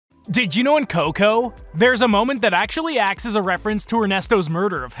Did you know in Coco, there's a moment that actually acts as a reference to Ernesto's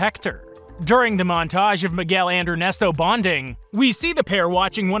murder of Hector? During the montage of Miguel and Ernesto bonding, we see the pair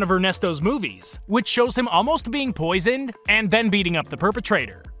watching one of Ernesto's movies, which shows him almost being poisoned and then beating up the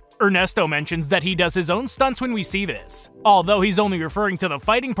perpetrator. Ernesto mentions that he does his own stunts when we see this. Although he's only referring to the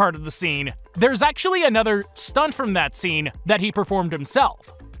fighting part of the scene, there's actually another stunt from that scene that he performed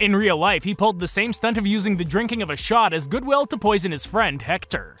himself. In real life, he pulled the same stunt of using the drinking of a shot as goodwill to poison his friend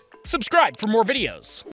Hector. Subscribe for more videos.